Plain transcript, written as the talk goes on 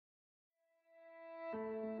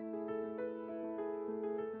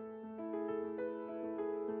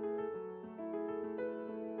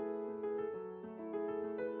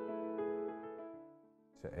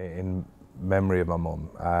in memory of my mum.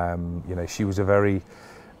 You know, she was a very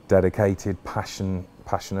dedicated,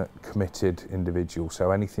 passionate, committed individual.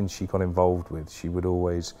 So anything she got involved with, she would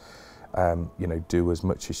always, you know, do as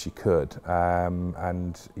much as she could.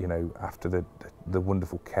 And you know, after the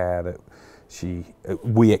wonderful care that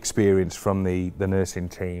we experienced from the nursing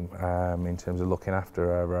team in terms of looking after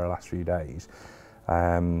her over our last few days,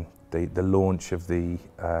 the launch of the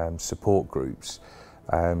support groups,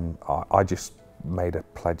 I just made a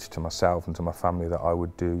pledge to myself and to my family that I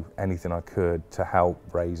would do anything I could to help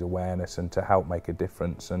raise awareness and to help make a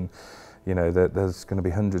difference. And you know, there's going to be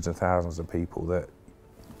hundreds and thousands of people that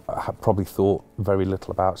have probably thought very little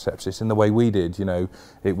about sepsis in the way we did. You know,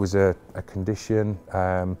 it was a condition.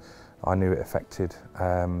 I knew it affected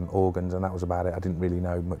organs, and that was about it. I didn't really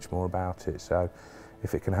know much more about it. So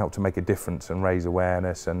if it can help to make a difference and raise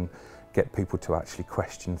awareness and get people to actually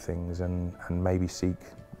question things and maybe seek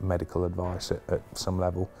medical advice at some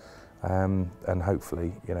level, and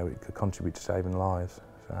hopefully, you know, it could contribute to saving lives.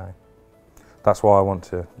 So that's why I want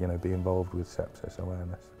to, you know, be involved with sepsis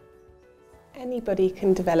awareness. Anybody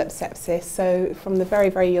can develop sepsis, so from the very,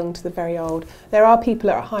 very young to the very old. There are people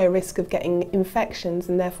at a higher risk of getting infections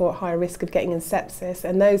and therefore at higher risk of getting in sepsis,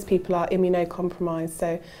 and those people are immunocompromised.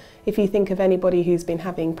 So if you think of anybody who's been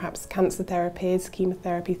having perhaps cancer therapies,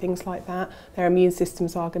 chemotherapy, things like that, their immune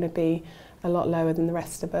systems are going to be a lot lower than the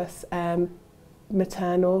rest of us.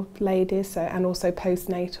 Maternal ladies, and also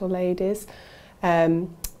postnatal ladies,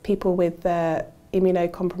 people with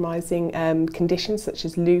immunocompromising conditions such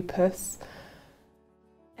as lupus.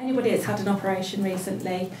 Anybody that's had an operation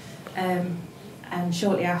recently, and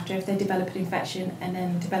shortly after, if they develop an infection and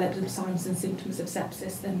then develop some signs and symptoms of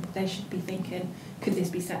sepsis, then they should be thinking, could this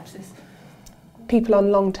be sepsis? People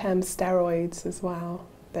on long-term steroids as well,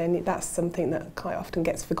 then that's something that quite often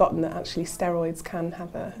gets forgotten, that actually steroids can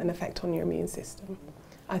have an effect on your immune system.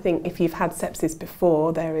 I think if you've had sepsis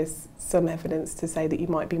before, there is some evidence to say that you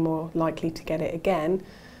might be more likely to get it again.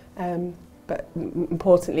 But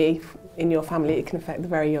importantly, in your family, it can affect the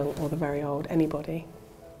very young or the very old, anybody.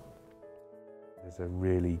 There's a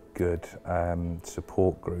really good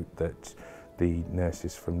support group that the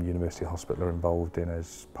nurses from University Hospital are involved in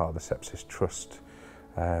as part of the Sepsis Trust,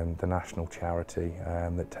 the national charity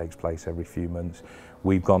that takes place every few months.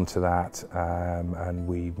 We've gone to that and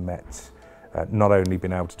we've met, not only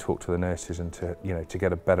been able to talk to the nurses and to, you know, to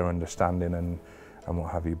get a better understanding and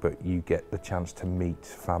what have you, but you get the chance to meet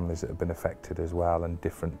families that have been affected as well and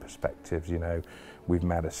different perspectives. You know, we've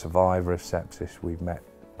met a survivor of sepsis, we've met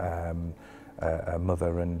a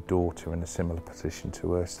mother and daughter in a similar position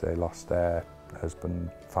to us. They lost their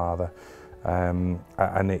husband, father,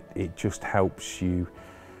 and it just helps you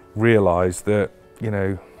realise that, you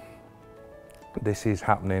know, this is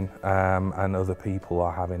happening and other people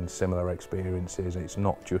are having similar experiences. It's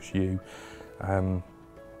not just you.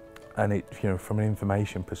 And it, you know, from an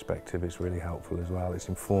information perspective, it's really helpful as well. It's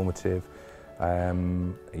informative,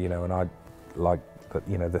 you know, and I like that,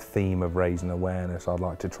 you know, the theme of raising awareness. I'd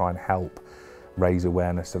like to try and help raise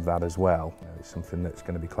awareness of that as well. You know, it's something that's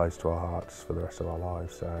going to be close to our hearts for the rest of our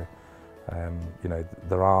lives. So, you know,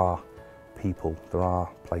 there are people, there are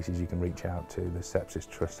places you can reach out to. The Sepsis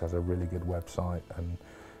Trust has a really good website and,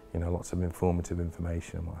 you know, lots of informative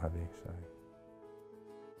information and what have you. So.